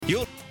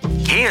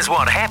Here's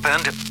what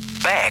happened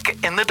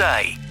back in the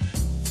day.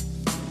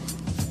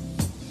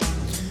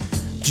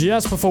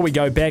 Just before we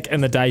go back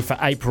in the day for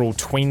April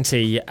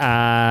 20,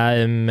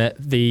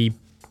 the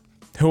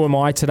Who Am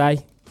I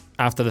today?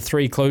 After the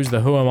three clues, the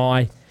Who Am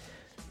I?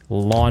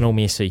 Lionel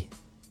Messi.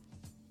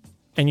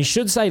 And you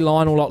should say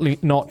Lionel,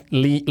 not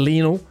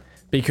Lionel,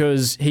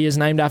 because he is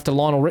named after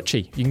Lionel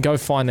Richie. You can go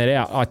find that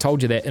out. I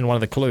told you that in one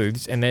of the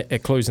clues, and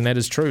that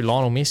is true.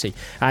 Lionel Messi.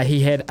 He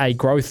had a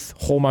growth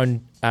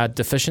hormone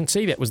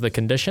deficiency. That was the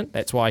condition.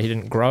 That's why he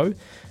didn't grow.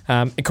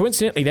 And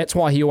coincidentally, that's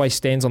why he always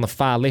stands on the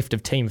far left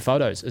of team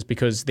photos, is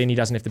because then he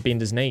doesn't have to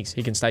bend his knees.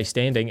 He can stay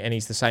standing, and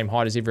he's the same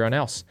height as everyone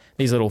else.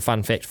 Here's a little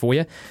fun fact for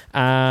you.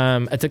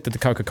 Addicted to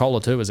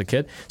Coca-Cola too as a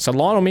kid. So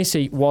Lionel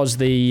Messi was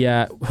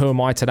the Who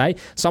Am I today.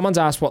 Someone's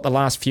asked what the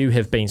last few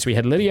have been. So we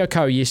had Lydia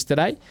Ko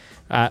yesterday.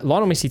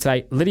 Lionel Messi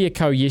today. Lydia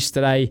Ko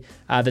yesterday.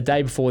 The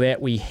day before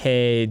that we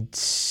had...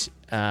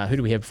 who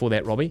do we have before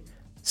that, Robbie?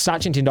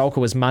 Sachin Tendulkar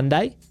was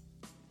Monday.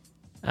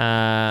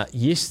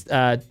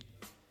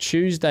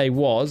 Tuesday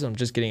was, I'm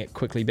just getting it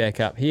quickly back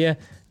up here.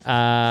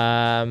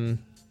 Johnny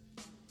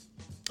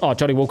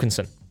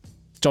Wilkinson.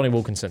 Johnny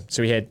Wilkinson.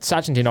 So we had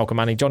Sachin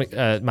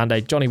Tendulkar Monday,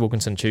 Johnny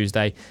Wilkinson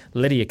Tuesday,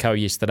 Lydia Ko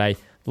yesterday,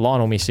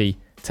 Lionel Messi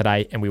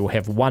today, and we will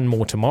have one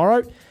more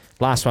tomorrow.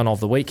 Last one of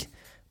the week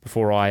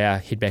before I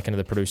head back into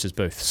the producer's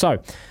booth.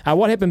 So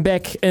what happened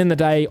back in the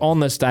day on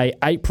this day,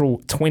 April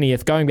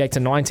 20th, going back to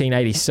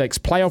 1986,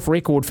 playoff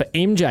record for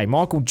MJ,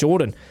 Michael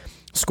Jordan.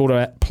 Scored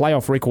a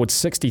playoff record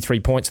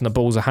 63 points in the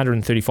Bulls'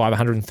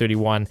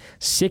 135-131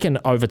 second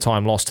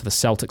overtime loss to the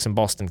Celtics in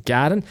Boston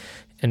Garden.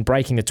 And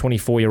breaking the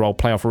 24-year-old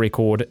playoff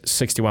record,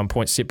 61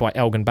 points set by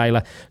Elgin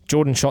Baylor.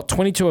 Jordan shot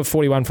 22 of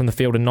 41 from the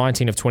field and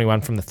 19 of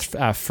 21 from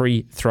the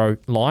free throw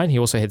line. He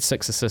also had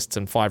 6 assists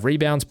and 5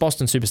 rebounds.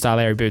 Boston superstar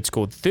Larry Bird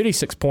scored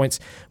 36 points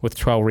with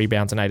 12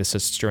 rebounds and 8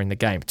 assists during the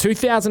game.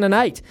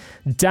 2008,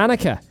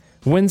 Danica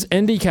wins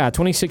IndyCar.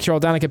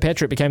 26-year-old Danica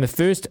Patrick became the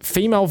first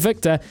female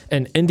victor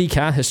in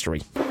IndyCar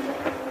history.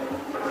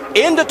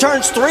 Into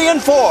turns 3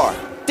 and 4.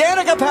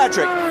 Danica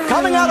Patrick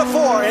coming out of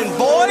 4. And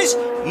boys,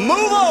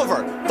 move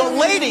over. The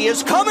lady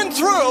is coming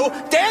through.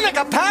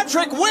 Danica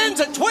Patrick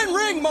wins at Twin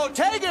Ring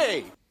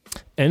Motegi.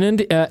 In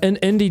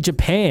Indy,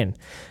 Japan,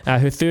 her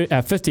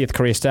 50th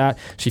career start,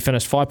 she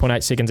finished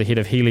 5.8 seconds ahead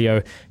of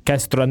Helio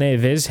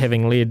Castroneves,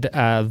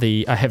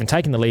 having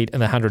taken the lead in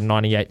the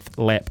 198th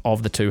lap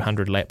of the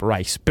 200-lap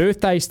race.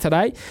 Birthdays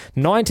today,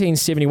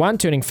 1971,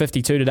 turning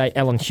 52 today,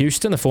 Allen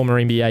Houston, the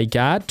former NBA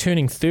guard,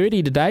 turning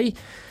 30 today.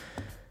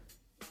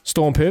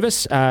 Storm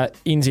Purvis,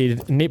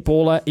 NZ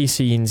netballer,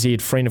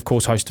 SENZ friend, of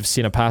course, host of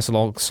Centre Pass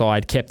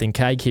alongside Captain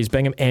K, Kes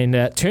Bingham,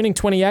 and turning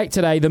 28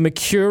 today, the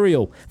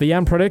mercurial, the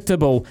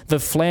unpredictable, the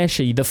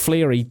flashy, the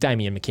flary,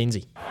 Damian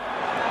McKenzie.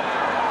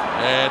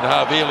 And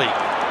Havili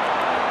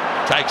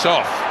takes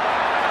off,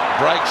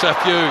 breaks a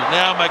few.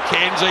 Now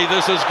McKenzie,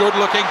 this is good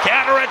looking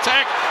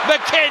counter-attack.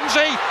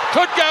 McKenzie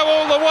could go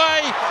all the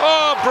way.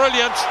 Oh,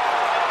 brilliant.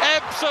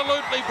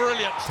 Absolutely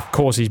brilliant. Of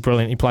course, he's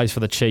brilliant. He plays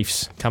for the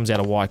Chiefs. Comes out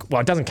of Waikato.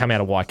 Well, it doesn't come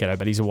out of Waikato,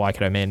 but he's a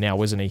Waikato man now,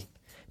 isn't he?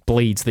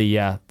 Bleeds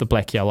the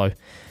black, yellow,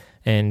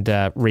 and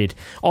red.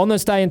 On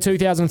this day in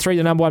 2003,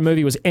 the number one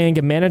movie was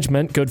Anger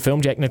Management. Good film.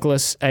 Jack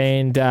Nicholson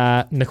and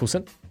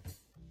Nicholson.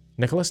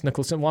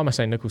 Nicholson? Why am I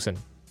saying Nicholson?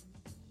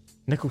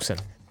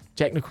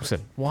 Jack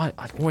Nicholson. Why?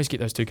 I always get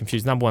those two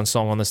confused. Number one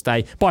song on this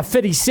day by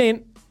 50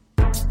 Cent.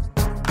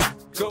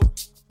 Go,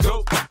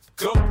 go,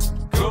 go,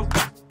 go,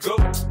 go,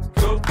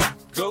 go.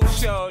 Go,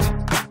 shorty,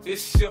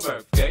 it's your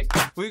birthday.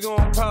 We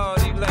gon'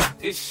 party like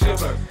it's your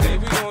birthday.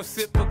 We gon'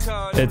 sip a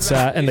card. It's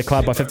In the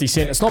Club by 50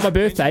 Cent. It's not my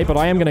birthday, but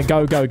I am going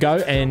to go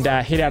and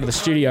head out of the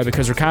studio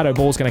because Ricardo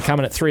Ball's going to come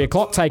in at 3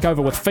 o'clock, take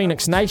over with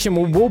Phoenix Nation.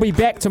 We'll be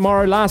back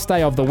tomorrow, last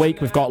day of the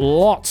week. We've got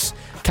lots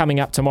coming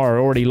up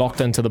tomorrow, already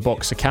locked into the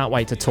book, so can't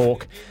wait to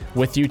talk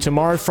with you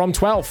tomorrow from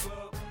 12.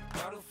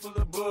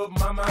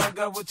 Mama, I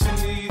got what you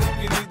need.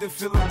 You need to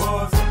feel the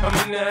buzz.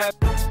 I'm in the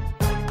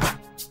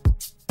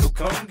so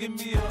come give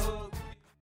me a hug.